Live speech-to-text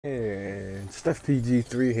And Stuff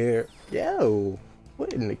PG3 here. Yo,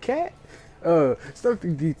 what in the cat? Stuff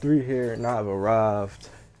PG3 here, and I've arrived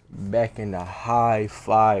back in the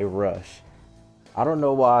hi-fi rush. I don't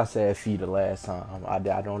know why I said fee the last time. I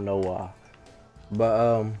don't know why.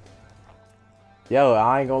 But yo,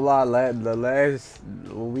 I ain't gonna lie.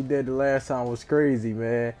 What we did the last time was crazy,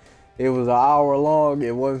 man. It was an hour long.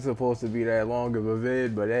 It wasn't supposed to be that long of a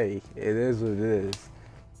vid, but hey, it is what it is.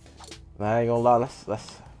 I ain't gonna lie. Let's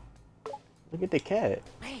look at the cat.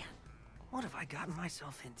 Man, what have I gotten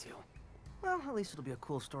myself into? Well, at least it'll be a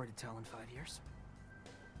cool story to tell in 5 years.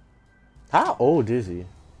 How old is he?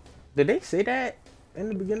 Did they say that in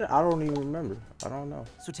the beginning? I don't even remember. I don't know.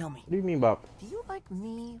 So tell me, What do you mean by? do you like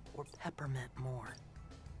me or Peppermint more?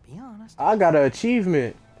 Be honest. I got an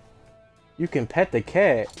achievement. You can pet the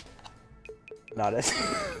cat. Nah, that's.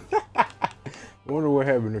 I wonder what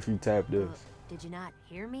happened if you tap this. Did you not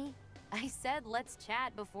hear me? I said let's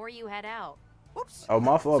chat before you head out. Whoops. Oh,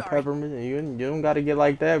 my fault, Sorry. Peppermint. You don't gotta get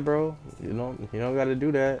like that, bro. You don't gotta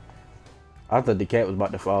do that. I thought the cat was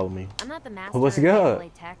about to follow me. I'm not the master What's of good?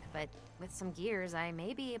 gameplay tech, but with some gears, I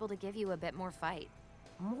may be able to give you a bit more fight.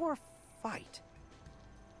 More fight.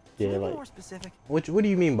 Yeah, Can you be like more specific? what do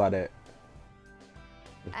you mean by that?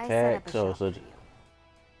 The I set up a so shop for you.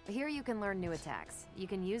 Here you can learn new attacks. You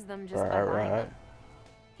can use them just by buying them.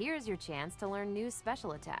 Here's your chance to learn new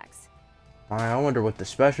special attacks. I wonder what the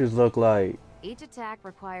specials look like. Each attack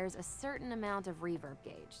requires a certain amount of reverb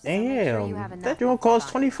gauge. So make sure you have Damn, enough that joint before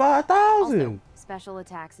costs buying. 25,000. Also, special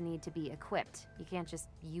attacks need to be equipped. You can't just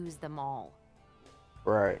use them all.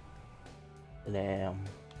 Right. Damn.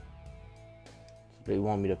 They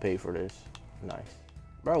want me to pay for this. Nice.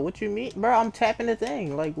 Bro, what you mean? Bro, I'm tapping the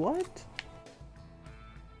thing. Like, what?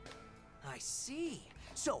 I see.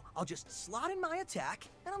 So I'll just slot in my attack,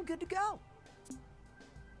 and I'm good to go.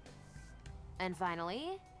 And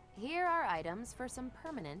finally, here are items for some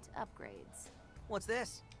permanent upgrades. What's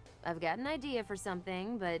this? I've got an idea for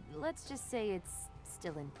something, but let's just say it's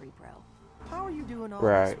still in pre-pro. How are you doing all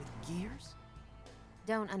Right. this with gears?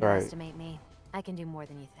 Don't underestimate me. I can do more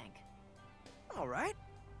than you think. All right.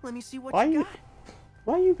 Let me see what Why you you? got.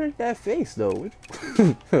 Why you make that face though?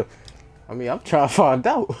 I mean, I'm trying to find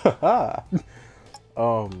out.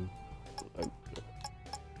 Like,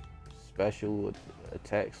 special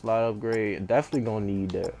attack slot upgrade. Definitely gonna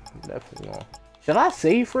need that. Definitely gonna. Should I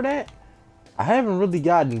save for that? I haven't really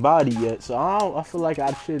gotten body yet, so I feel like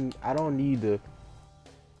I shouldn't. I don't need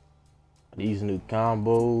these new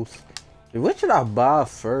combos. What should I buy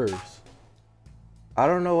first? I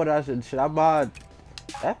don't know what I should. Should I buy?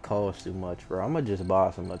 That costs too much, bro. I'm gonna just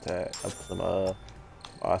buy some attack, buy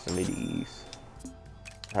some of these.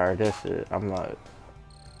 Alright, that's it. I'm not.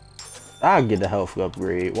 I'll get the health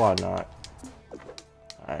upgrade. Why not?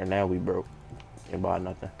 Alright, now we broke. Can't buy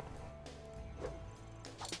nothing.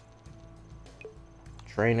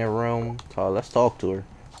 Training room. Let's talk to her.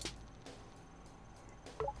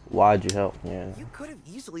 Why'd you help? Yeah. You could have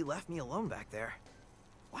easily left me alone back there.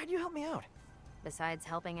 Why'd you help me out? Besides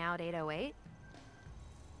helping out 808?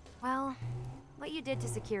 Well, what you did to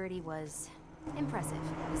security was impressive,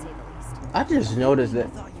 to say the least. I just noticed that. I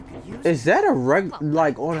thought you could use Is that a Well,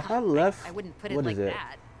 like on her left? I wouldn't put it What like is it?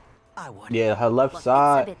 that. I would. Yeah, her left Look, it's a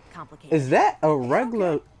side. bit complicated. Is that a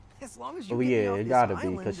regular? As long as you Oh get me yeah, off it this gotta be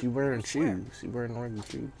island, because she wearing I swear. shoes. She wearing regular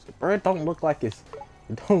shoes. The bird don't look like it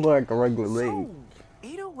don't look like a regular lady. So,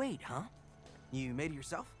 808, huh? You made it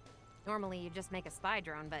yourself? Normally you just make a spy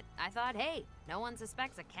drone, but I thought, hey, no one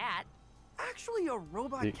suspects a cat. Actually, a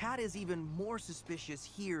robot Yeah. cat is even more suspicious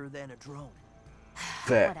here than a drone.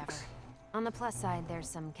 Whatever. Facts. On the plus side, there's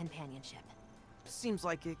some companionship. Seems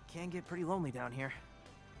like it can get pretty lonely down here.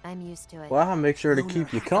 I'm used to it. Well, I'll make sure to Loner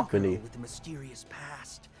keep you hacker company. girl with a mysterious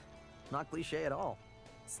past. Not cliche at all.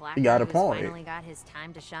 Slacker You got a who's point. finally got his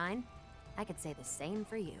time to shine. I could say the same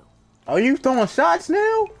for you. Are you throwing shots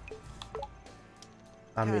now?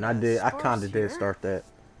 I mean, I Kinda did. I sparse kind of here. did start that.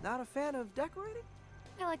 Not a fan of decorating?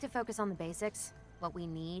 I like to focus on the basics, what we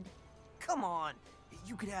need. Come on.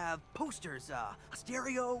 You could have posters, a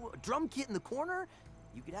stereo, a drum kit in the corner.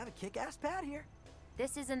 You could have a kick-ass pad here.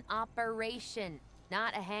 This is an operation,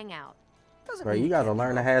 not a hangout. Doesn't Bro, mean you gotta can't be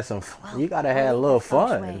learn to wrong. have some. Well, You gotta I'll have a leave little the feng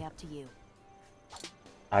shui fun. up to you.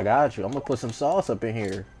 I got you. I'm gonna put some sauce up in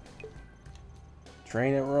here.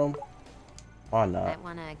 Training room. Why not? Might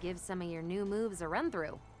want to give some of your new moves a run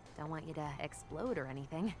through. Don't want you to explode or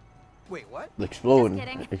anything. Wait, what? Exploding. Just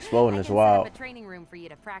kidding. Exploding I is can wild. set up a training room for you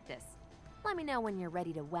to practice. Let me know when you're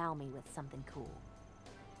ready to wow me with something cool.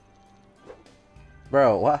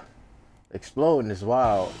 Bro, what? Exploding is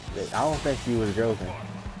wild. I don't think she was joking.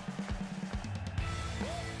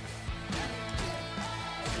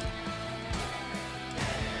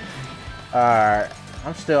 Alright.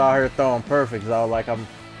 I'm still out here throwing perfects though, like I'm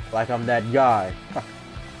that guy.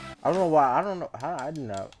 I don't know why. I don't know how I don't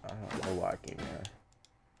know why I came here.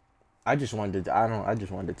 I just wanted to. I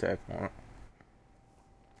just wanted to tech on it.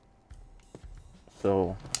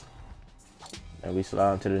 So, then we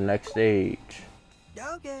slide on to the next stage.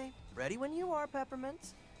 Okay, ready when you are,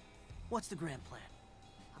 Peppermint. What's the grand plan?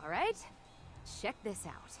 All right, check this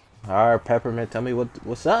out. All right, Peppermint, tell me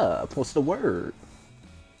what's up. What's the word?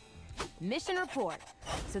 Mission report.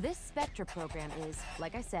 So this Spectra program is,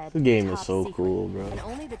 like I said, The game is top so secret, cool, bro. and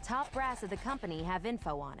only the top brass of the company have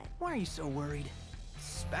info on it. Why are you so worried?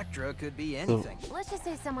 Spectra could be anything. Let's just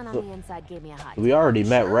say someone on the inside gave me a hot tip. We already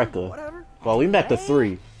met Sure, Rekka. whatever. Well, we met the Hey,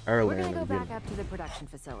 three We're earlier gonna in the go back beginning. up to the production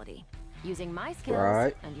facility. Using my skills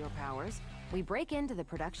Right. and your powers, we break into the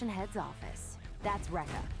production head's office. That's Rekka.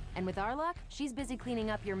 And with our luck, she's busy cleaning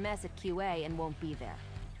up your mess at QA and won't be there.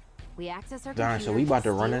 We access her Darn, computer so we about to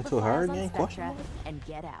steal run the into her files on again? Question Spectra mark? and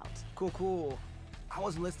get out. Cool. I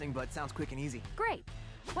wasn't listening, but sounds quick and easy. Great.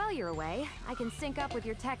 While you're away, I can sync up with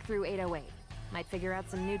your tech through 808. Might figure out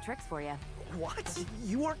some new tricks for you. What?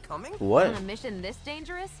 You aren't coming? What? On a mission this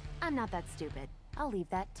dangerous? I'm not that stupid. I'll leave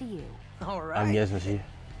that to you. All right. I'm guessing she.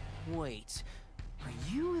 Wait, are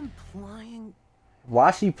you implying?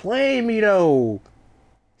 Why she playing me though?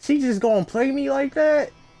 She just gonna play me like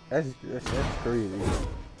that? That's crazy.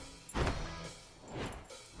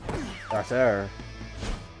 That's her.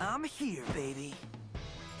 I'm here, baby.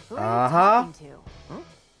 Who are you talking to?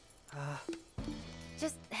 Huh?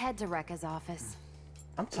 Just head to Rekka's office.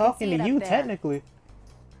 I'm talking see to it you up there. technically.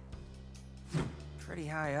 Pretty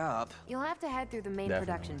high up. You'll have to head through the main Definitely.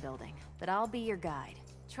 production building, but I'll be your guide.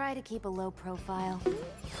 Try to keep a low profile.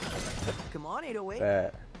 Come on, 808.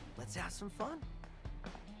 Bad. Let's have some fun.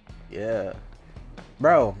 Yeah.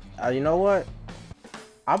 Bro, you know what?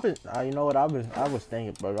 I was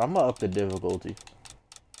thinking, bro. I'm gonna up the difficulty.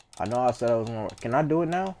 I know I said I was gonna. Can I do it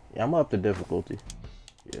now? Yeah, I'm gonna up the difficulty.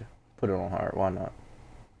 Yeah, put it on hard. Why not?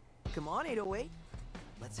 Come on, 808.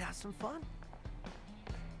 Let's have some fun.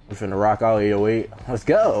 We're finna rock out 808. Let's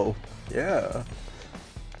go. Yeah.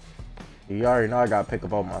 You already know I gotta pick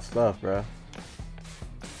up all my stuff, bro.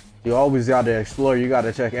 You always gotta explore. You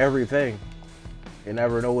gotta check everything. You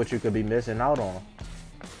never know what you could be missing out on.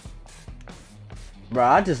 Bro,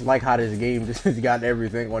 I just like how this game just got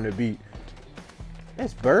everything on the beat.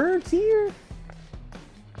 There's birds here?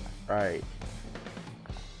 Right.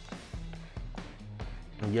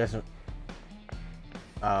 I'm guessing.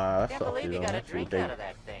 That's Can't believe you got a drink out of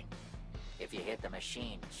that thing. If you hit the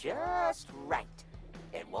machine just right,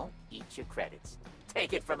 it won't eat your credits.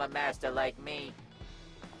 Take it from a master like me.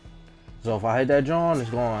 So if I hit that John, it's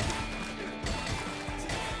going.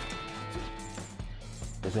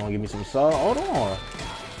 It's gonna give me some salt. Hold on.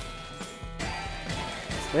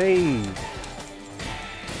 Hey.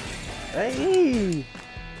 Hey.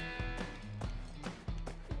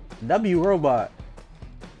 W robot.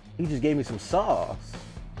 He just gave me some sauce.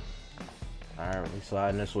 Alright, let me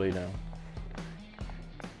slide this way now.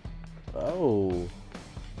 Oh.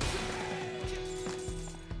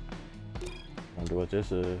 Wonder what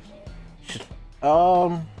this is.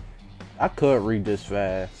 I could read this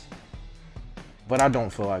fast, but I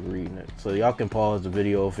don't feel like reading it. So y'all can pause the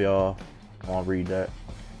video if y'all want to read that.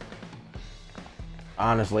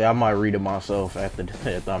 Honestly, I might read it myself after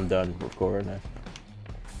I'm done recording this.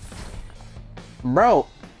 Bro,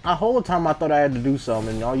 the whole time I thought I had to do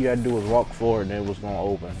something, and all you had to do was walk forward and it was gonna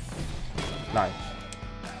open. Nice.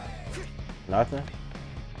 Nothing?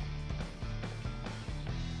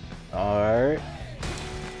 Alright.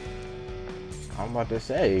 I'm about to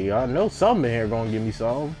say, I know something in here gonna give me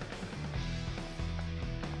some.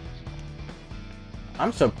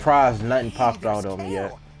 I'm surprised nothing popped out on me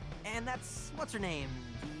yet. And that's, what's her name?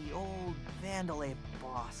 The old Vandalay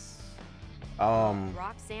boss.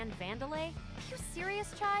 Roxanne Vandalay? Are you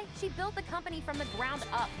serious, Chai? She built the company from the ground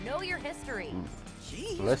up. Know your history.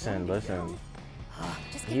 Jeez. Listen. Just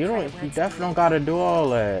give You credit where you it's definitely due. don't gotta do all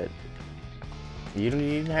that. You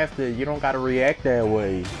don't gotta react that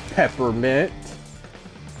way, Peppermint.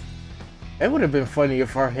 It would have been funny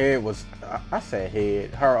if her head was, I said head,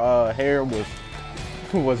 her hair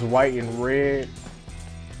was white and red.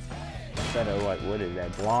 Instead of like, what is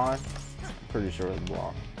that, blonde? I'm pretty sure it's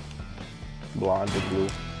blonde. Blonde to blue.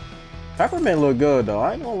 Peppermint look good though,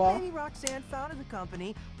 I ain't gonna lie. Maybe Roxanne founded the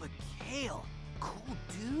company, but Kale, cool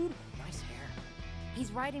dude, nice hair.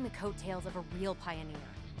 He's riding the coattails of a real pioneer.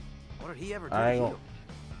 What did he ever do I to ain't you? gonna,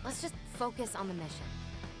 Let's just focus on the mission.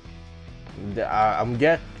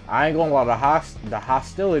 I ain't gonna lie, the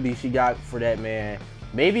hostility she got for that man.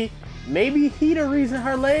 Maybe he the reason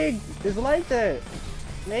her leg is like that.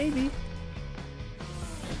 Maybe.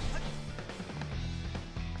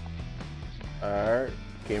 Alright.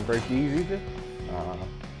 Can't break these either?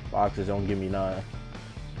 Boxes don't give me none.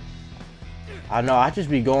 I know, I just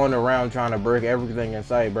be going around trying to break everything in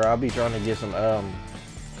sight, bro. I'll be trying to get some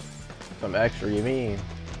extra, you mean?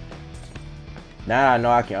 Now I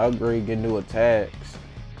know I can upgrade, get new attacks.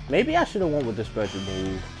 Maybe I should have went with the special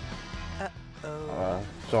move.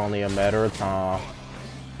 It's only a matter of time.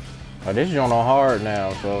 Oh, this is on hard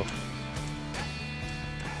now, so.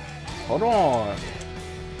 Hold on.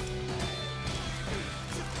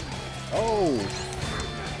 Oh.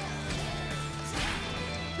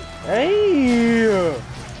 Hey.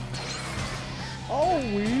 Oh,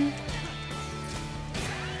 we.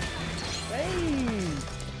 Hey.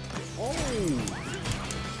 Oh.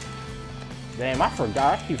 Damn, I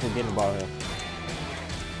forgot. I keep forgetting about him.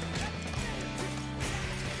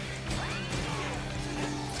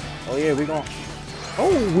 Oh yeah, we gon'.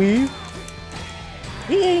 Oh, we.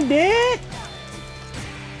 He ain't dead.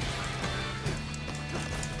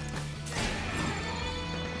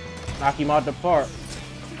 Knock him out the park.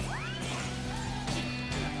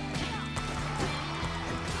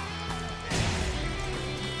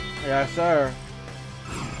 Yes, sir.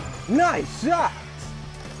 Nice shot.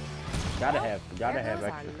 Gotta have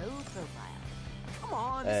extra. Come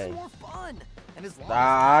on, this is more fun. And as long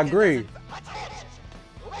I as agree.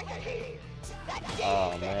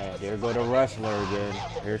 Oh man, there go the wrestler again.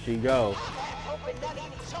 Here she go.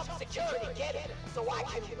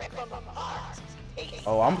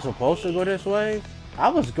 Oh, I'm supposed to go this way? I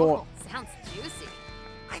was going. Sounds juicy.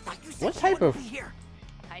 I thought you said What you type wanted of? to be here.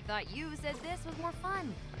 I thought you said this was more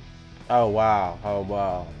fun. Oh wow. Oh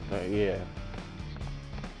wow. Yeah.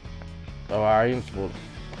 Oh, I ain't supposed.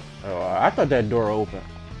 Oh, I thought that door opened.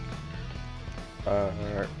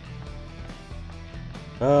 Alright.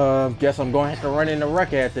 Guess I'm going to have to run into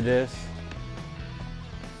wreck after this.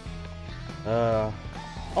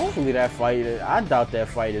 Hopefully that fight, I doubt that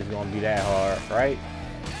fight is going to be that hard, right?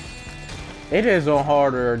 It is on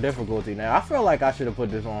harder difficulty now. I feel like I should have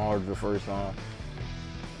put this on harder the first time.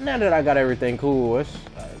 Now that I got everything cool, it's,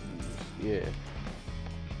 yeah.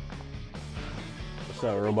 What's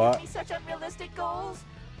up, robot? Such unrealistic goals.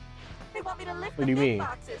 They want me to lift What the do you big mean?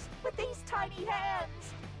 boxes with these tiny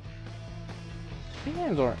hands. Your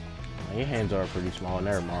hands aren't. Your hands are pretty small.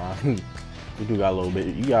 Never mind. You do got a little bit.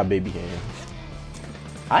 You got baby hands.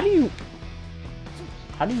 How do you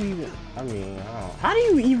even? I mean, I don't know. How do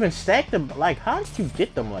you even stack them? Like, how did you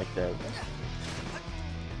get them like that?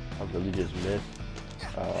 I really just missed.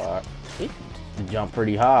 It jumped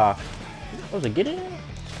pretty high. Was it get in?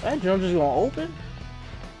 That jump just gonna open?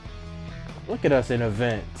 Look at us in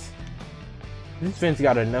events. This fence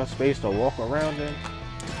got enough space to walk around in.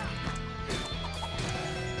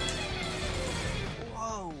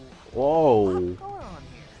 Whoa. Whoa. What's going on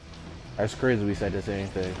here? That's crazy we said the same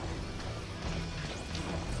thing.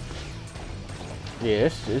 Yeah,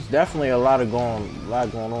 it's definitely a lot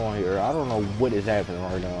going on here. I don't know what is happening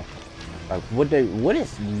right now. Like what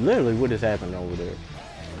is happening over there?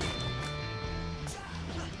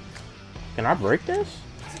 Can I break this?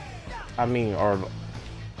 I mean, or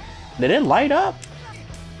did it light up?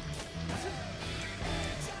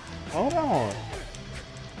 Hold on.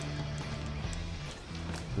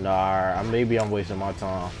 Nah, maybe I'm wasting my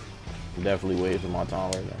time. I'm definitely wasting my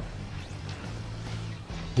time right now.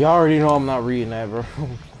 You already know I'm not reading that, bro.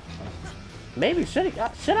 Maybe should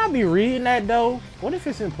I be reading that though? What if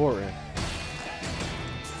it's important?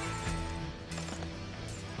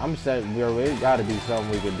 I'm set. It gotta be something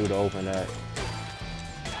we can do to open that.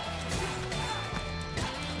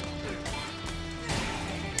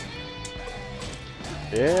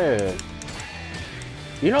 Yeah.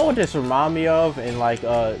 You know what this remind me of in like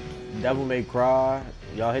Devil May Cry?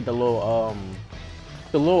 Y'all hit the little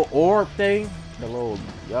orb thing. Y'all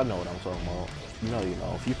know what I'm talking about. You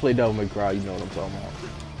know. If you play Devil May Cry, you know what I'm talking about.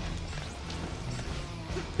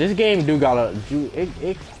 This game do got it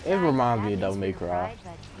reminds me of Devil May Cry.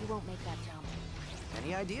 But you won't make that jump.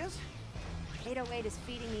 Any ideas? 808 is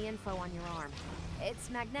feeding the info on your arm. It's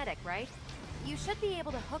magnetic, right? You should be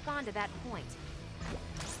able to hook onto that point.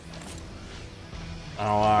 Oh,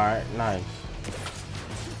 alright, nice.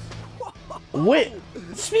 Wait,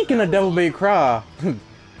 speaking of Devil May Cry,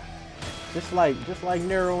 just like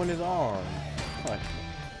Nero in his arm.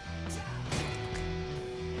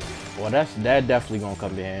 Well, that definitely gonna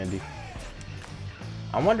come in handy.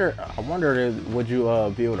 I wonder, would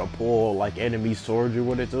you be able to pull like enemy swords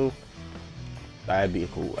with it too? That'd be a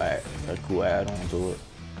cool add-on to it.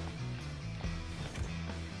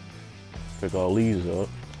 Pick all these up.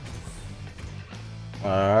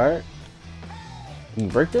 Alright. You can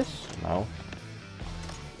break this? No.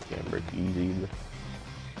 Can't break these either.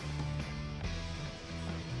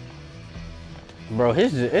 Bro,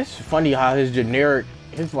 it's funny how his generic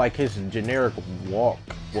walk,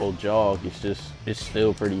 well, jog, it's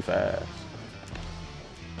still pretty fast.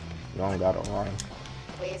 You don't gotta run.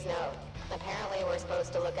 Please note, apparently we're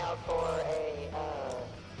supposed to look out for a,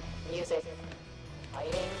 music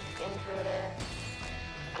fighting intruder.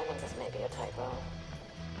 I think this may be a typo.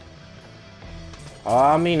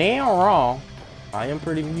 I mean, they ain't wrong. I am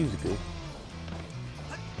pretty musical.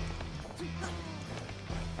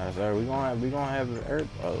 Alright, sir, we gonna have an earth.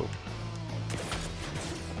 Oh.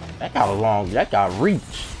 That got reach.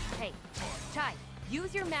 Hey, Ty,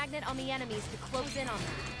 use your magnet on the enemies to close in on them.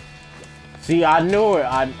 See, I knew it.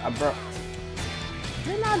 Bro.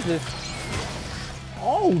 Didn't I just...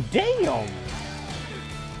 Oh, damn.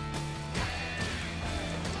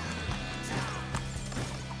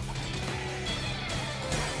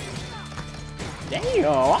 Damn,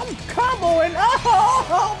 I'm comboing up.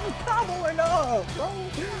 I'm comboing up, bro.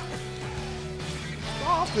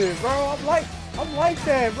 Stop it, bro. I'm like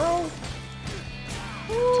that, bro.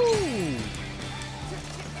 Woo.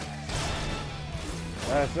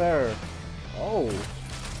 Yes, sir. Oh.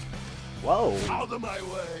 Whoa. Out of my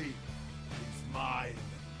way. He's mine.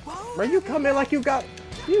 Bro, you come in like you got,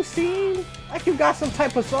 you seen? Like you got some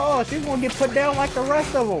type of sauce. You gonna get put down like the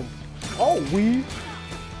rest of them. Oh, we.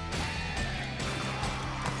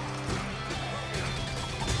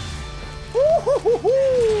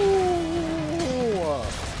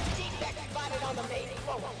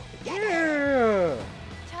 Yeah.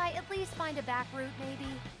 Ty, at least find a back route, maybe.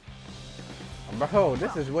 Bro,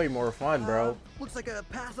 this is way more fun, bro. Looks like a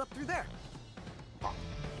path up through there.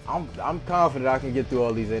 I'm confident I can get through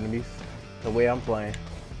all these enemies the way I'm playing.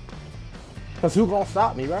 Cause who gonna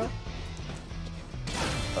stop me, bro?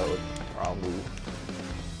 Oh, wrong move.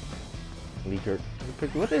 Leaker.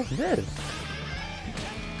 What is this?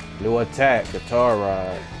 New attack, guitar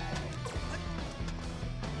ride.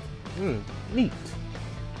 Neat.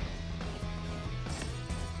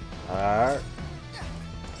 Alright.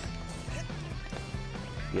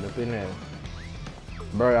 Get up in there.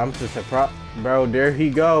 Bro, I'm just surprised. Bro, there he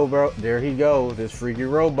go, bro. There he go. This freaky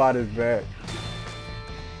robot is back.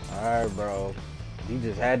 Alright, bro. He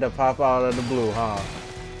just had to pop out of the blue, huh?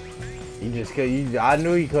 He just couldn't. I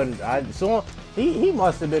knew he couldn't. He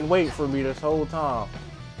must have been waiting for me this whole time.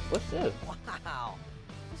 What's this? Wow,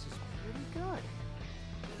 this is pretty good.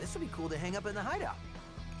 This would be cool to hang up in the hideout.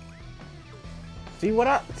 See what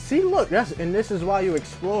I see? Look, this is why you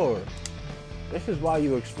explore. This is why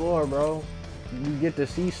you explore, bro. You get to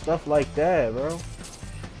see stuff like that, bro.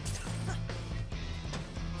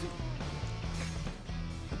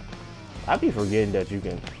 I be forgetting that you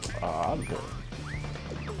can. I'm good.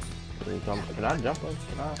 Can I jump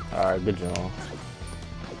up? Alright, good job.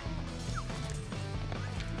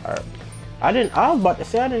 Alright. I was about to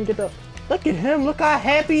say I didn't get the. Look at him. Look how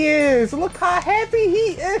happy he is. Look how happy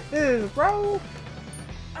he is, bro.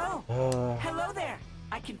 Oh, hello there.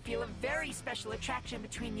 I can feel a very special attraction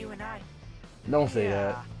between you and I. Don't say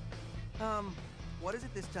that. What is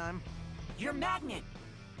it this time? Your magnet.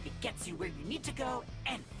 It gets you where you need to go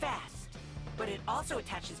and fast. But it also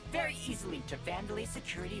attaches very easily to Vandalay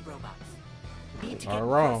security robots. Need to get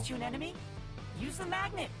close to an enemy? Use the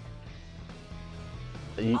magnet.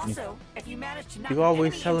 Also, if you manage to knock you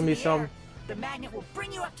always an telling me enemy into the something. air, the magnet will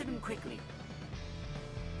bring you up to them quickly.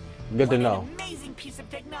 Good to What know. an amazing piece of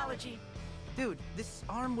technology. Dude, this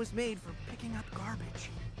arm was made for picking up garbage.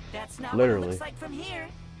 That's not Literally. what it looks like from here.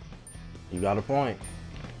 You got a point.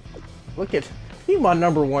 Look at, he's my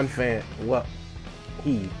 #1 fan. What?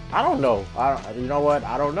 I don't know. You know what?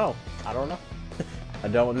 I don't know. I don't know. I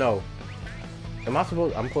don't know. Am I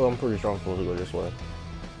supposed? I'm pretty sure I'm supposed to go this way.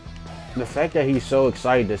 The fact that he's so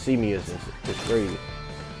excited to see me is crazy.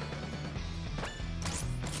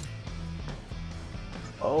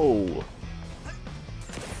 Oh.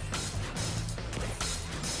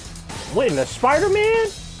 What in the Spider-Man?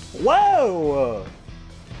 Whoa!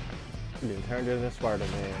 He didn't turn into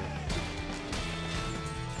Spider-Man.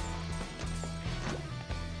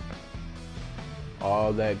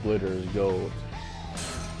 All that glitter is gold.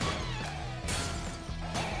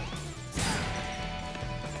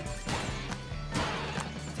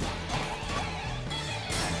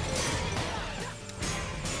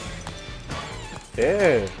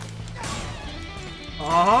 Yeah.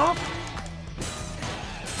 Uh-huh.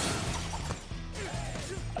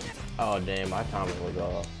 Oh damn, my timing was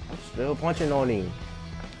off. I'm still punching on him.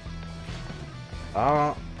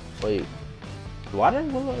 Wait. What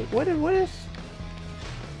is?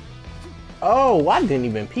 Oh, I didn't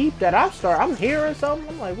even peep that. I'm hearing something.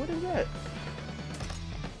 I'm like, what is that?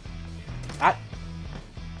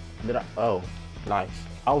 Oh, nice.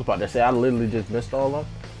 I was about to say, I literally just missed all of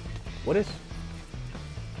them. What is?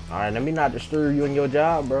 Alright, let me not disturb you in your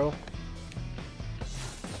job, bro.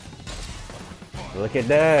 Look at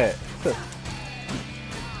that.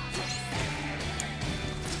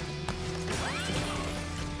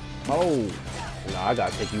 Oh. No, I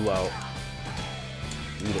gotta take you out.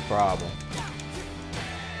 You the problem.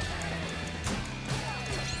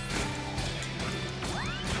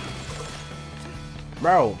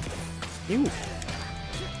 Bro, you.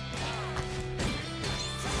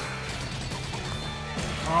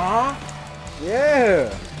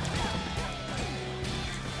 Yeah.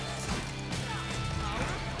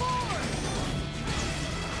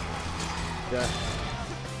 Yeah.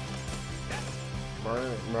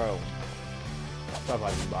 Burn it, bro. Stop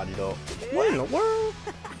like you body though. What in the world?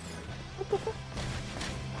 What the fuck?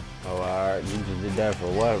 Oh, alright. You just did that for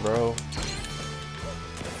what, bro?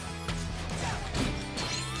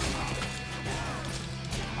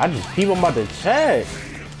 I just peep him about to check.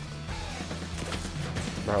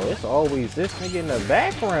 Bro, it's always this nigga in the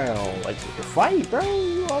background. Like, the fight, bro.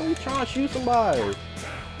 You always trying to shoot somebody.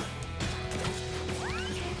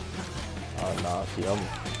 Oh, nah, see, I'm...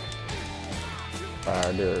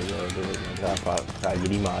 Alright, there we go. Try to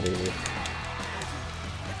get him out of here.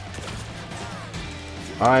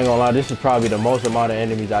 I ain't gonna lie, this is probably the most amount of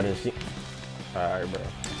enemies I done seen. Alright, bro.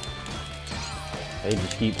 They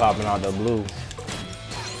just keep popping out the blue.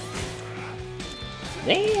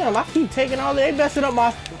 Damn, I keep taking all they messing up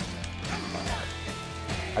my...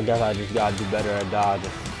 I guess I just gotta do better at dodging.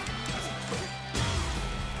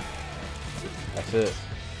 That's it.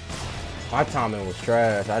 My timing was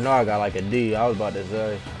trash. I know I got like a D. I was about to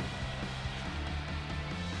say.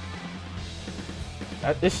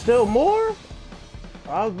 It's still more?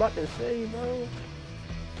 I was about to say, bro.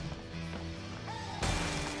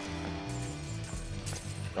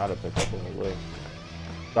 Gotta pick up all this.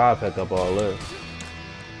 Gotta pick up all this.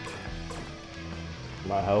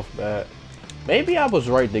 My health back. Maybe I was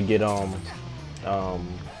right to get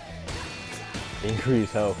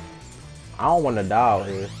increased health. I don't want to die out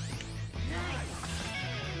here.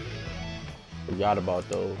 Forgot about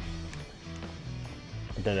those.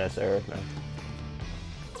 I think that's everything.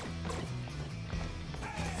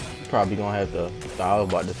 Probably gonna have to. I was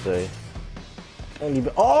about to say.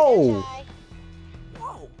 Oh!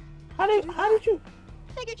 Whoa! How did you?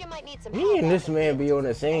 Figured you might need some Me and this man be on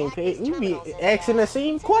the same page. We be asking the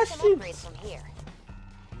same questions.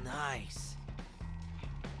 Nice.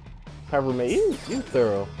 Peppermint, you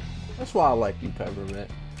thorough. That's why I like you, Peppermint.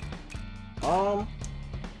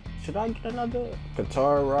 Should I get another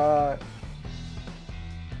guitar rod?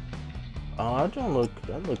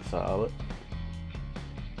 That looks solid.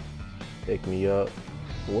 Pick me up.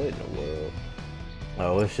 What in the world?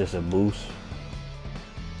 Oh, it's just a boost.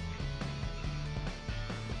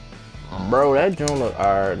 Bro, that joint look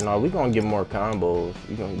alright. No, we gonna get more combos.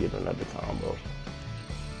 We gonna get another combo.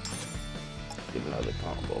 Get another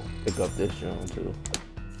combo. Pick up this joint too.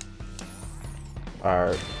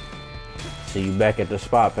 Alright. See you back at the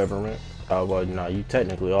spot, Peppermint. Oh, well, nah, you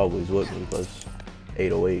technically always with me, plus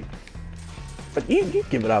 808. But you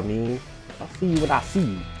give it out, mean. I'll see you when I see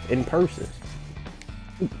you in person.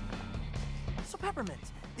 So, Peppermint,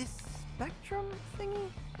 this spectrum thingy?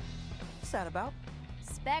 What's that about?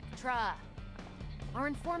 Spectra. Our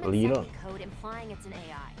informant Well, you sent know. me code implying it's an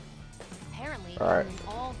AI. Apparently, All right. it owns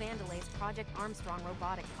all Vandelay's Project Armstrong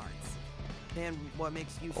robotic parts. And what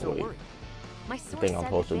makes you Oh, so wait. worried? My source think I'm said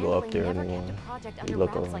supposed that to go up Vandelay there never and, kept a project you under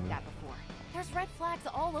look wraps like around. that before. There's red flags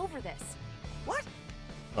all over this. What?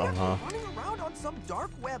 Uh-huh. You're running around on some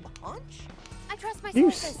dark web hunch? I trust my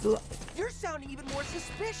You sources. You're sounding even more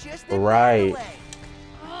suspicious than Right.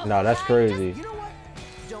 Vandelay. No, that's crazy. You know what?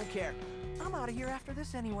 Don't care. I'm out of here after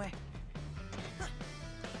this anyway.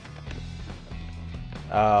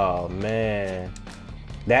 Oh man,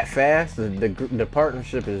 that fast? The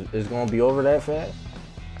partnership is gonna be over that fast?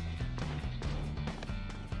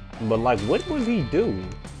 But like, what would he do?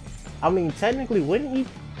 I mean, technically, wouldn't he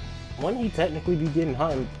technically be getting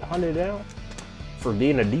hunted down for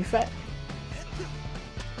being a defect?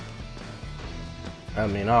 I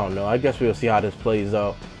mean, I don't know. I guess we'll see how this plays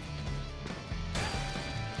out.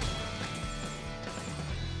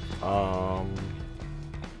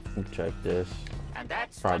 Let me check this. And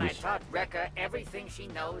that's Probably. when I taught Rekka everything she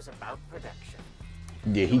knows about production.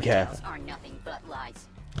 Yeah, he can. Are nothing but lies.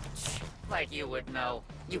 Like you would know.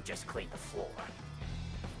 You just clean the floor.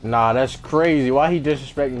 Nah, that's crazy. Why he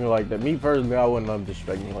disrespecting me like that? Me personally, I wouldn't let him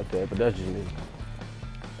disrespect me like that, but that's just me.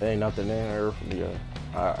 There ain't nothing in there for me.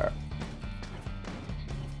 Alright.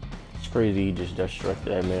 It's crazy he just disrespected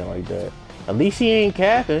that man like that. At least he ain't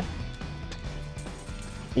capping.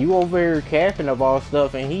 You over here capping about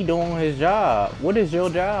stuff and he doing his job. What is your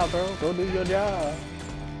job, bro? Go do your job.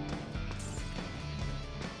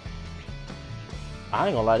 I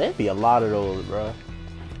ain't gonna lie, that'd be a lot of those, bro.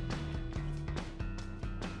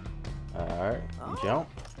 Alright, jump.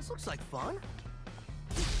 This looks like fun.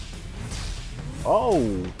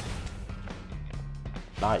 Oh!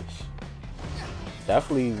 Nice.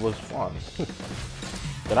 Definitely was fun.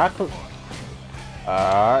 Did I cook?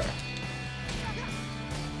 Alright.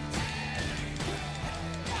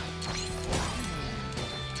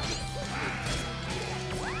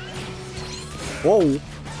 Whoa!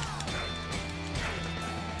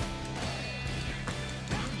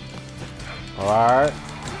 Alright.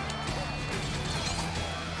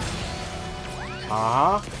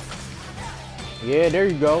 Yeah, there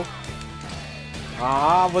you go.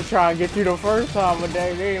 I was trying to get you the first time, but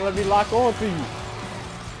they ain't let me lock on to you.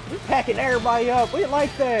 We packing everybody up. We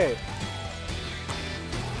like that.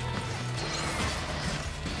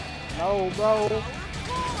 No, bro.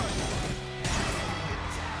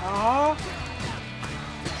 I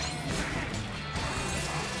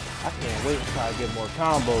can't wait until I get more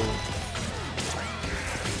combos.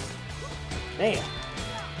 Damn.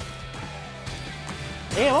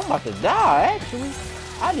 Damn, I'm about to die, actually.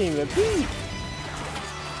 I didn't even pee.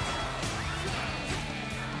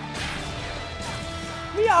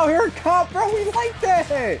 We out here, cop, bro. We like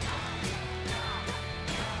that.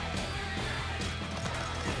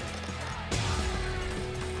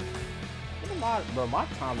 Bro, my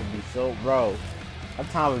time would be so, bro. My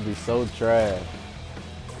time would be so trash.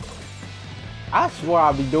 I swear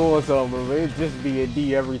I'd be doing something, but it'd just be a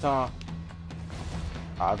D every time.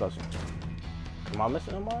 I thought so. Am I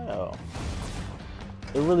missing a mile?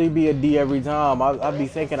 It really be a D every time. I'd be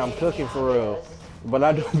thinking I'm cooking for real, but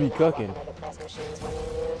I don't be cooking.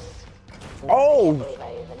 Oh!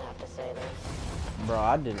 Bro,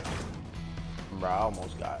 I didn't. Bro, I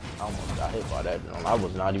almost got hit by that drone. I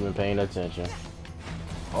was not even paying attention.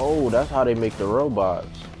 Oh, that's how they make the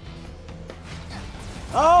robots.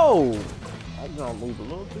 Oh! That drone moved a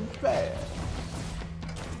little too fast.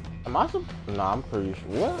 Am I nah, I'm pretty sure.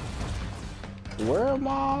 What? Where am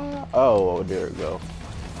I? Oh, there we go.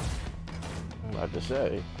 I'm about to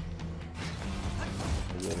say.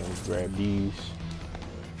 Let me grab these.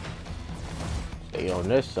 Stay on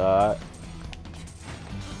this side.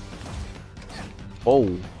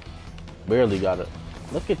 Oh, barely got it.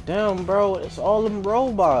 Look at them, bro. It's all them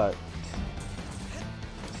robots.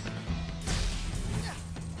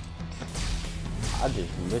 I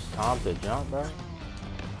just missed time to jump, bro.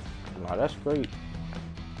 Nah, that's great.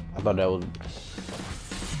 I thought that was...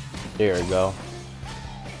 There we go.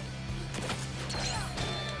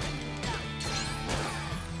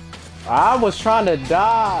 I was trying to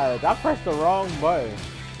dodge. I pressed the wrong button.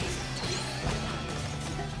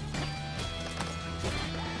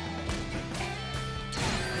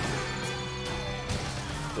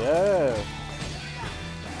 Yeah.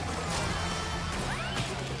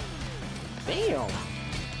 Damn.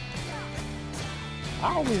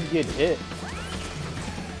 I always get hit.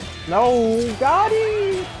 No, got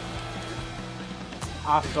him.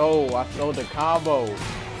 I sold the combo.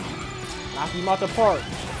 Knock him out the park.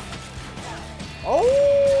 Oh!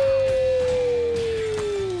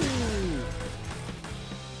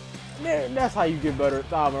 Man, that's how you get better at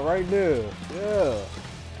timing right there. Yeah.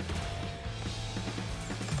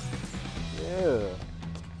 Yeah.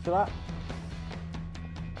 Should I?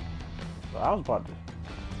 Well, I was about to.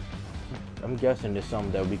 I'm guessing there's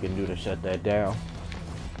something that we can do to shut that down.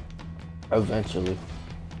 Eventually.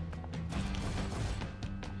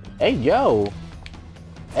 Hey, yo.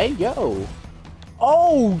 Hey, yo.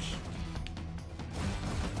 Oh!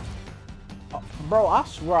 Bro, I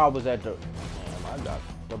swear I was at the... Damn, I got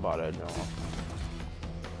about that joint.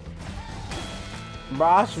 Bro,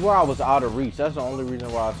 I swear I was out of reach. That's the only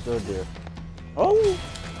reason why I stood there. Oh!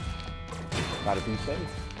 Gotta be safe.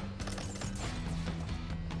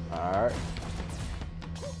 Alright.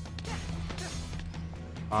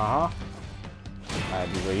 Alright,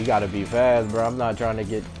 you gotta be fast, bro. I'm not trying to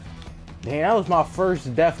get... Damn, that was my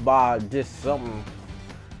first death by just something...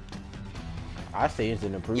 I say it's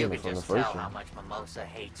an improvement from the first one. You can just tell how much Mimosa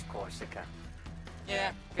hates Corsica.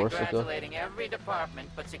 Yeah, congratulating every department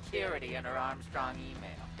but security in her Armstrong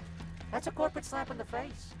email. That's a corporate slap in the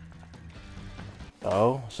face.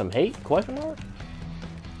 Oh, some hate? Question mark?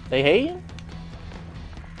 They hating?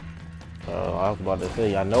 Oh, I was about to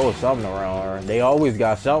say, I know it's something around her. They always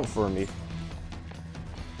got something for me.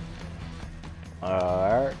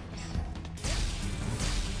 Alright.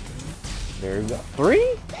 There you go.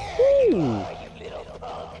 3? Ooh.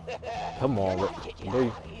 Come on,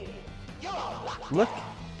 look.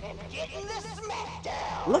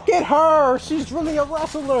 Look at her! She's really a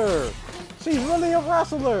wrestler! She's really a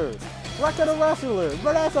wrestler! Rekka the Wrestler!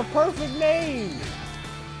 But that's a perfect name!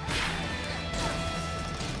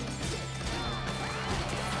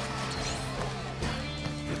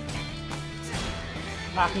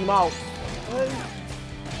 Knock him out.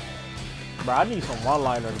 Bro, I need some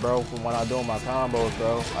one-liners, bro, from when I'm doing my combos,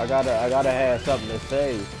 bro. I gotta have something to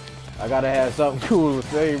say. I gotta have something cool to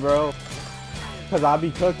say, bro. Cause I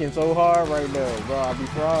be cooking so hard right now, bro. I be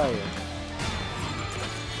trying.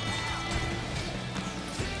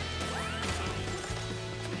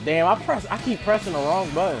 Damn, I keep pressing the wrong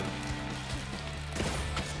button.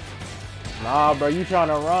 Nah, bro, you trying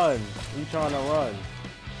to run. You trying to run.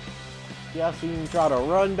 Yeah, I seen you try to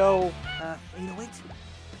run, though. 808.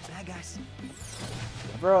 Bad guys.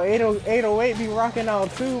 Bro, 808 be rocking out,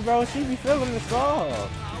 too, bro. She be feeling the song.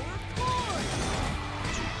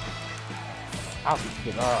 I'll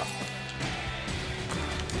get up.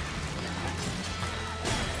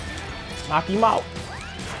 Knock him out.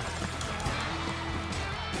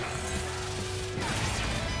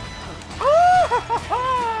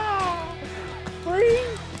 Three.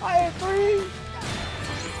 I had 3.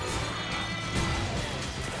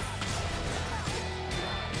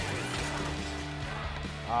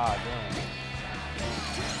 Ah, damn.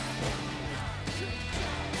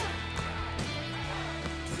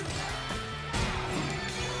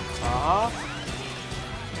 Uh-huh.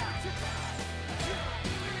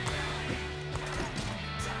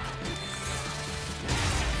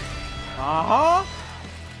 Uh-huh.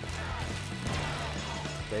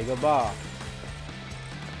 Say goodbye.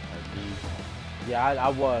 Yeah, I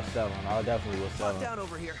was 7. I definitely was 7. Down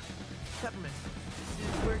over here. Peppermint. This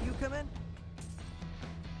is where you come in?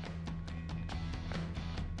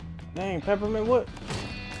 Dang, Peppermint, what?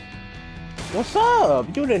 What's up?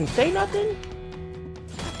 You didn't say nothing?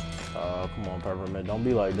 Come on, Peppermint, don't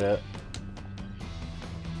be like that.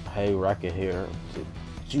 Hey, Rekka here.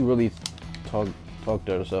 She really talked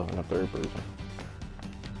to herself in the 3rd person.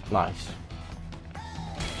 Nice.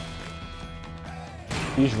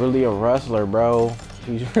 She's really a wrestler, bro.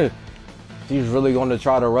 She's really gonna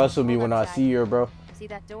try to wrestle me when I see her, bro. See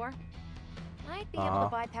that door? Might be able to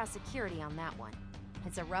bypass security on that one.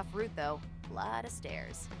 It's a rough route, though. A lot of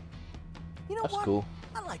stairs. You know That's what? cool.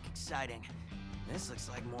 I like exciting. This looks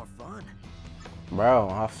like more fun. Bro,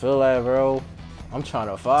 I feel that, bro. I'm trying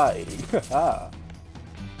to fight.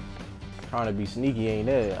 Trying to be sneaky ain't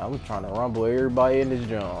it? I'm trying to rumble everybody in this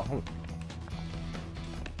joint.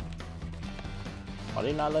 Oh,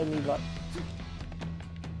 they not letting me like...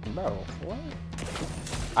 Bro, what?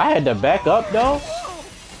 I had to back up, though?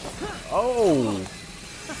 Oh.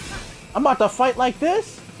 I'm about to fight like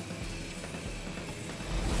this?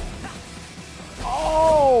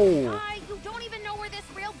 Oh! You don't even know where this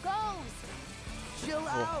rail goes. Chill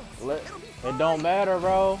out. It don't matter,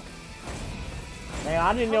 bro. Man,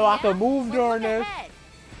 I didn't know I could move during this.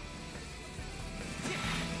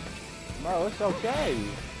 Bro, it's okay.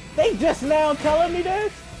 They just now telling me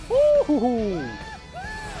this? Woo!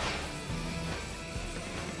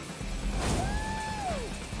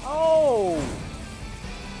 Oh!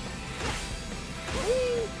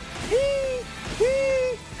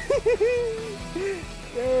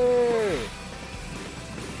 Yeah.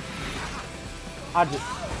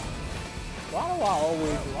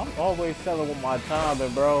 I'm always selling with my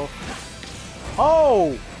timing, bro.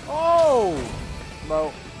 Oh!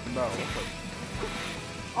 Bro.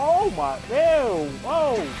 Oh my, ew,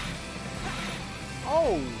 oh!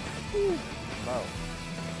 Bro.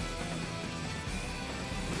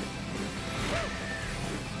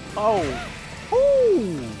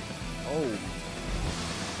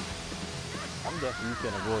 I'm guessing you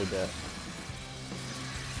can avoid that.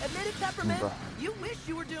 Admit it, Peppermint. You wish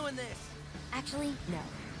you were doing this. Actually, no.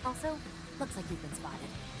 Also, looks like you've been spotted.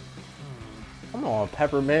 Come on,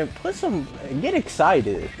 Peppermint. Get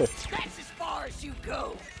excited. That's as far as you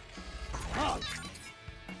go.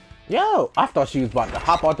 Yo, I thought she was about to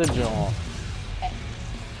hop out the joint.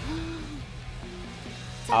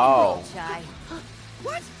 Oh. Shy.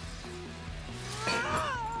 What?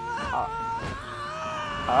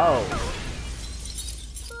 Oh.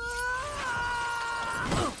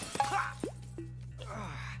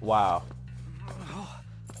 Wow.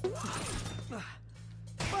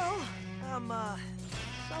 Well, I'm,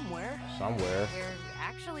 somewhere. Somewhere. We're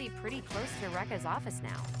actually pretty close to Rekka's office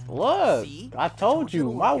now. Look, See? I told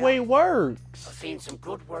you, my way works. I've seen some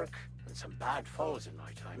good work and some bad falls in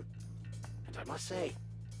my time. And I must say,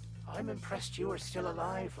 I'm impressed you are still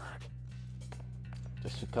alive, lad.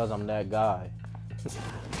 Just because I'm that guy.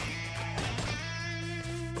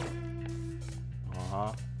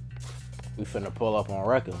 We finna pull up on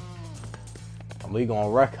Rekka. And we gonna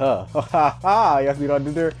wreck her. Ha ha ha! You see what I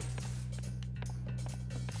did there?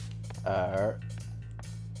 Alright.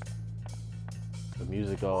 The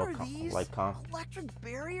music all like electric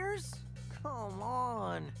barriers? Come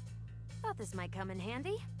on. Thought this might come in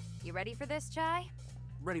handy. You ready for this, Chai?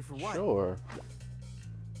 Ready for what? Sure.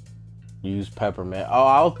 Use peppermint. Oh,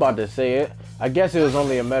 I was about to say it. I guess it was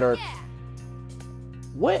only a matter of... Yeah.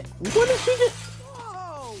 What? What did she just...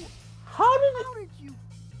 Whoa! How did you...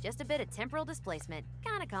 Just a bit of temporal displacement.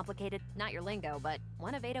 Kinda complicated. Not your lingo, but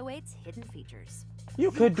one of 808's hidden features.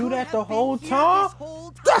 You could do that the whole This time?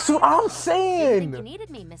 whole time? That's what I'm Didn't saying! think you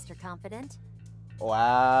needed me, Mr. Confident.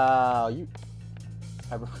 Wow, you...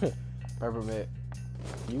 Peppermint.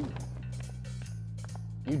 You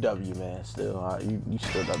W, man, still. You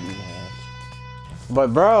still W, man.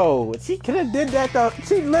 But, bro, she could have did that, though.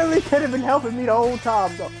 She literally could have been helping me the whole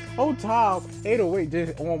time, though. Whole time, 808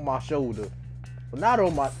 just on my shoulder. But not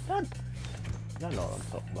on my... Y'all know what I'm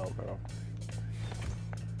talking about, bro.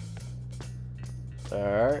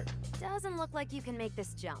 Alright. Doesn't look like you can make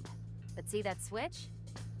this jump. But see that switch?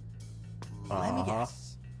 Let me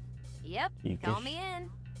guess. Yep, You call can- me in.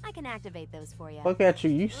 I can activate those for you. Look at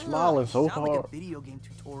you smiling so Sound hard. like a video game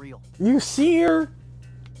tutorial. You see her?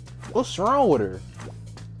 What's wrong with her?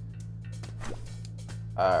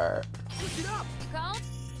 Alright. Push it up. You called?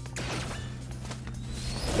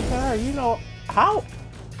 Look at her, you know, how?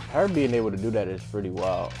 Her being able to do that is pretty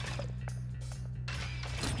wild.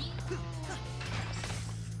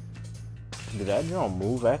 Did that drum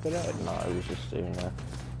move after that? No, it was just sitting there.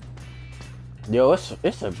 Yo,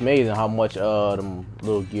 it's amazing how much them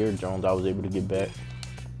little gear drones I was able to get back.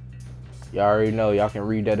 Y'all already know, y'all can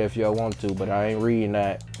read that if y'all want to, but I ain't reading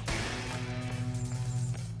that.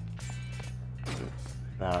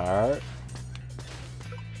 Alright.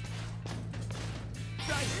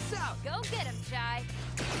 Try this out. Go get him, Chai.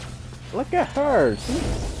 Look at her.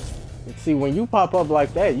 See, when you pop up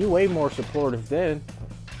like that, you way more supportive then.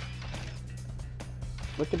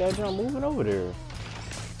 Look at that drum moving over there.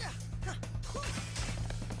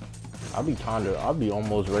 I'll be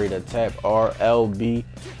almost ready to tap RLB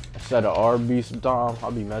instead of RB sometimes.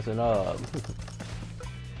 I'll be messing up.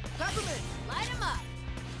 Peppermint. Light him up.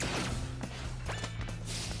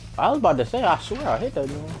 I was about to say, I swear I hit that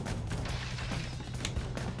drum.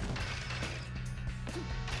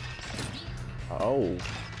 Oh.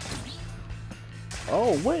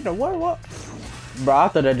 Oh, wait, what? Bro, I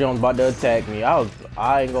thought that drum was about to attack me. I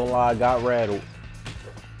ain't gonna lie, I got rattled.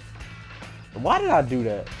 Why did I do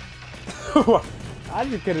that? I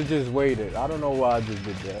just could have just waited. I don't know why I just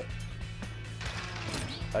did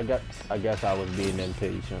that. I guess I was being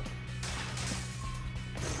impatient.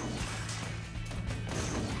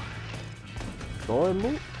 Go ahead and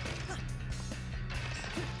move.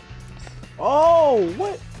 Oh,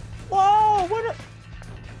 what? Whoa, what?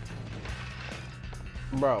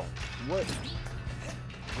 Bro, what?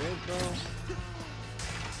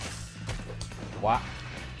 What?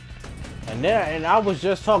 And I was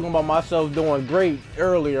just talking about myself doing great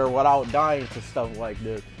earlier without dying to stuff like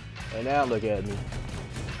this. And now look at me.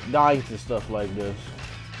 Dying to stuff like this.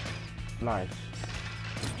 Nice.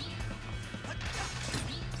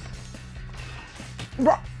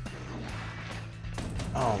 Bro.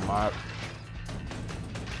 Oh my.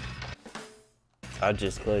 I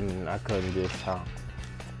couldn't just, huh?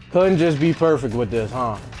 Couldn't just be perfect with this,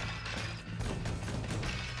 huh?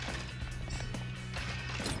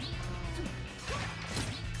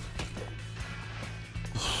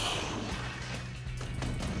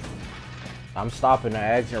 I'm stopping the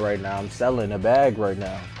action right now. I'm selling the bag right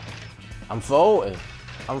now. I'm folding.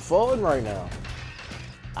 I'm folding right now.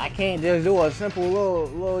 I can't just do a simple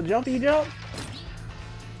little jumpy jump.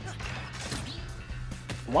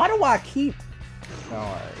 Why do I keep...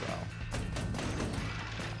 Alright, y'all.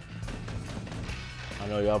 I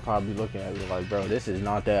know y'all probably looking at me like, bro, this is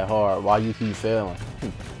not that hard. Why you keep failing?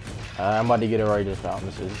 I'm about to get it right this time.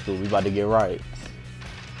 This is cool. We about to get right.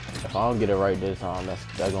 If I don't get it right this time,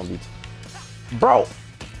 that's gonna be... Bro,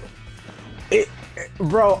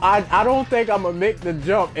 bro, I don't think I'm gonna make the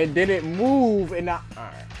jump and then it move and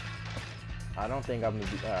alright. I don't think I'm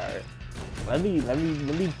gonna be alright.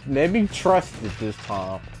 Let me trust it this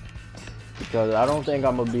time. Because I don't think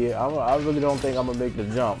I'm gonna be I really don't think I'm gonna make the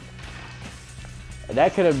jump.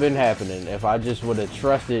 That could have been happening if I just would have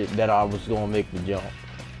trusted that I was gonna make the jump.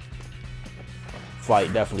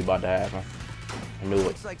 Fight definitely about to happen. I knew it.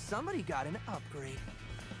 Looks like somebody got an upgrade.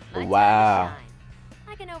 My time to Wow. shine.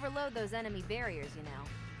 I can overload those enemy barriers, you know.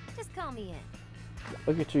 Just call me in.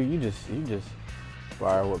 Look at you, you just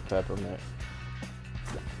fire with peppermint.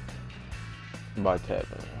 By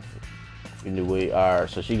tapping. Anyway, alright,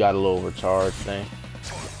 so she got a little recharge thing.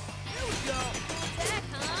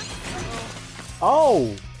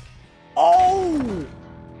 Oh! Oh!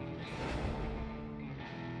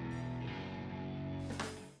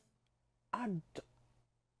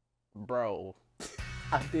 Bro,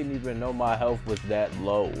 I didn't even know my health was that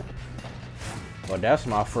low. But that's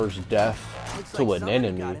my first death to an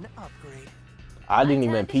enemy. I didn't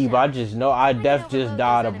even peep. I just know I just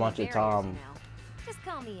died a bunch of times. Just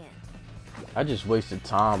call me in. I just wasted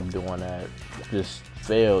time doing that. Just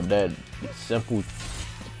failed that simple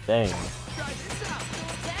thing.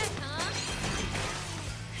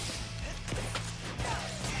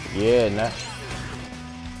 Yeah, nah.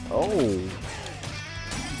 Oh.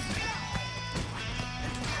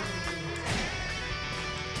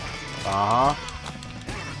 Uh-huh.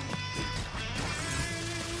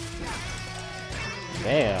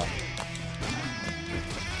 Damn.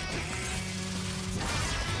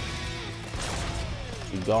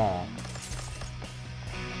 He gone.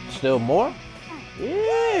 Still more?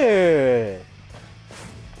 Yeah.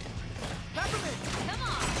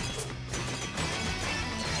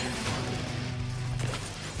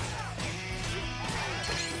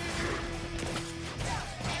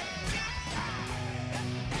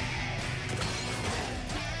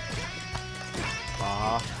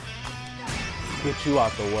 Get you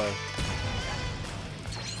out the way.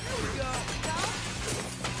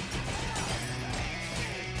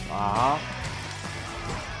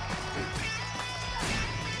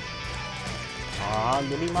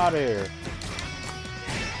 Get him out of here.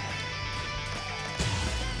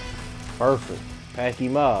 Perfect. Pack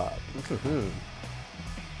him up.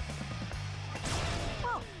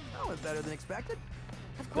 Well, that was better than expected.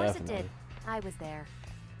 Of course Definitely. it did. I was there.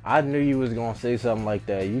 I knew you was gonna say something like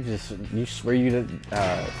that. You swear you did,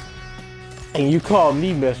 and you called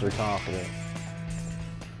me Mr. Confident.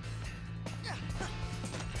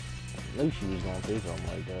 I knew she was gonna say something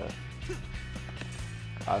like that.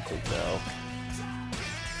 I could tell.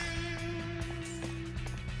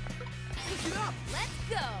 Let's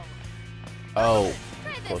go. Oh,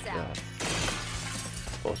 Try this out.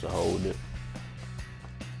 Supposed to hold it.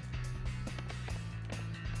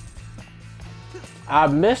 I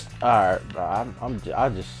missed. Alright, bro. I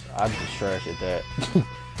just trash at that.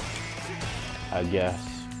 I guess.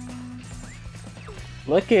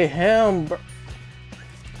 Look at him, bro.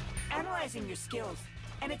 Analyzing your skills,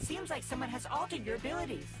 and it seems like someone has altered your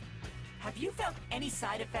abilities. Have you felt any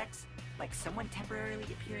side effects, like someone temporarily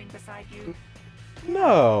appearing beside you?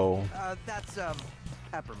 No. That's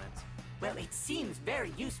peppermint. Well, it seems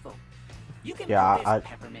very useful. You can Yeah, call this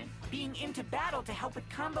peppermint being into battle to help with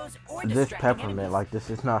combos or This distracting peppermint, enemies. like this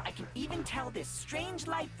is not. I can even tell this strange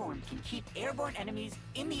life form can keep airborne enemies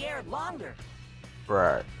in the air longer.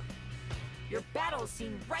 Right. Your battles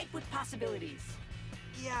seem ripe with possibilities.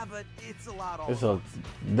 Yeah, but it's a lot all It's at a once.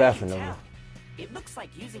 definitely. Tell. It looks like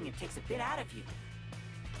using it takes a bit out of you.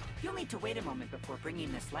 You'll need to wait a moment before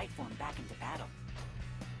bringing this life form back into battle.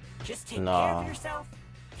 Just take care of yourself,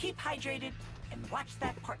 keep hydrated, and watch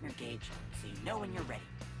that partner gauge so you know when you're ready.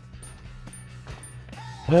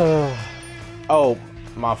 Oh,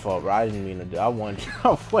 my fault, bro. I didn't mean to do. I want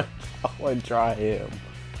to try him.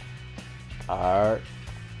 Alright.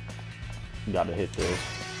 Gotta hit this.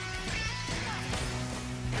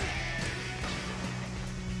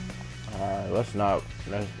 Alright, let's not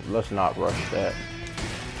rush that.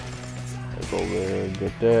 Let's go over there and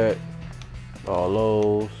get that. All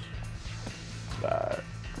those. Alright.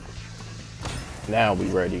 Now we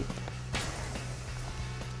ready.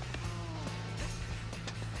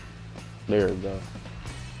 There we go.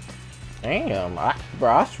 Damn, bro,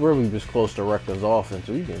 I swear we was close to Rector's offense.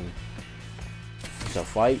 We can. It's a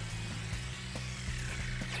fight.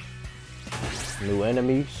 New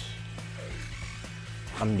enemies.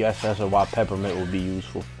 I'm guessing that's why peppermint would be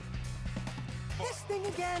useful. This thing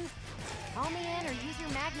again? Call me in or use your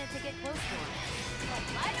magnet to get close to him. But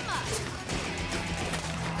light him up.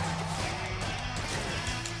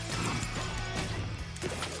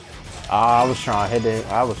 I was trying to hit it.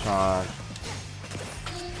 I was trying.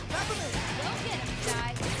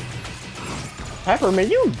 Peppermint,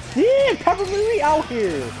 you did! Peppermint, we out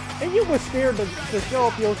here! And you was scared to show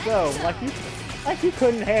up yourself. Like you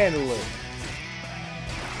couldn't handle it.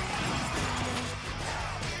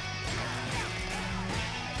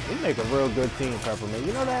 We make a real good team, Peppermint.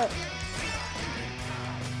 You know that?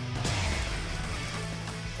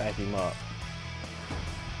 Back him up.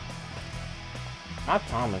 My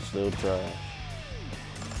time is still trash.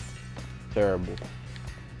 Terrible.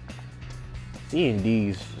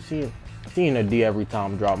 Seeing a D every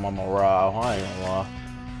time drop my morale, I ain't gonna lie.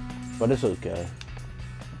 But it's okay.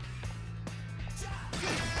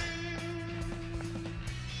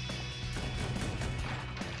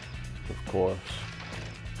 Of course.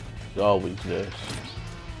 It's always this.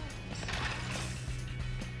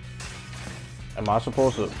 Am I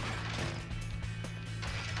supposed to?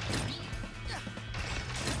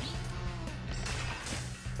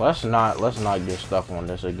 Let's not get stuck on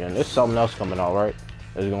this again. There's something else coming out, right?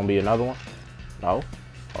 Is it gonna be another one? No?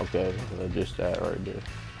 Okay, just that right there.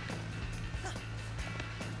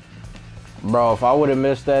 Bro, if I would have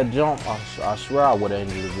missed that jump, I swear I would have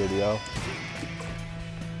ended the video.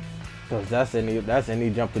 Cause that's any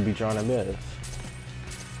jump to be trying to miss.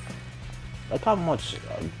 Look how much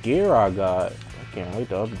gear I got. I can't wait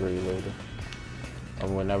to upgrade later. Or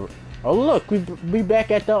whenever. Oh look, we back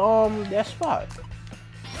at the that spot.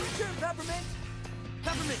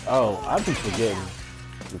 Oh, I be forgetting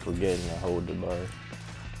to hold the bar.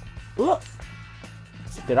 Look!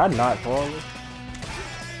 Did I not fall?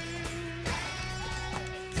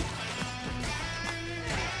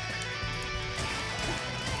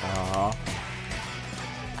 Uh-huh.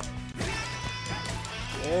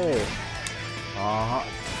 Yeah. Uh-huh.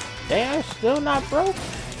 Damn, still not broke.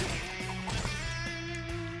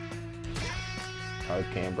 I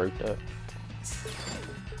can't break that.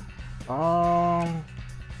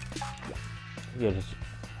 Yeah, just,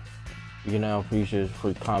 you know, features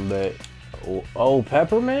for combat. Oh,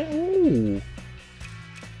 peppermint? Ooh.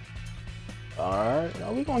 Alright,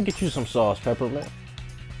 now we're gonna get you some sauce, peppermint.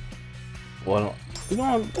 Well, we're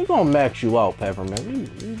gonna max you out, peppermint.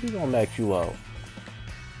 We gonna max you out.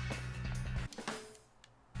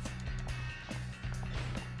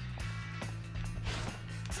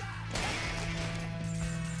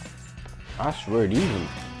 I swear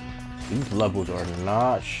these levels are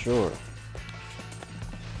not short.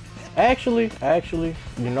 Actually,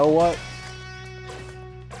 you know what?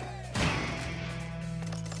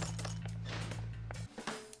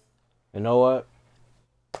 You know what?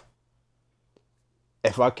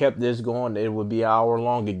 If I kept this going, it would be an hour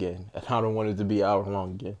long again. And I don't want it to be an hour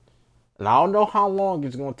long again. And I don't know how long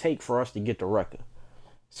it's going to take for us to get to Rekka.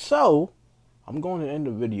 So, I'm going to end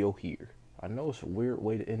the video here. I know it's a weird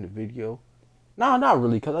way to end the video. No, not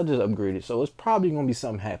really, because I just upgraded. So, it's probably going to be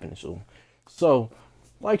something happening soon. So,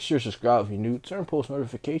 like, share, subscribe if you're new. Turn post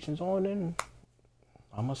notifications on, and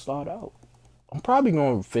I'm going to start out. I'm probably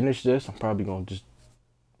going to finish this. I'm probably going to just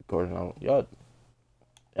record it out.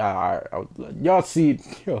 Y'all see it.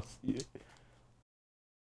 Y'all see it.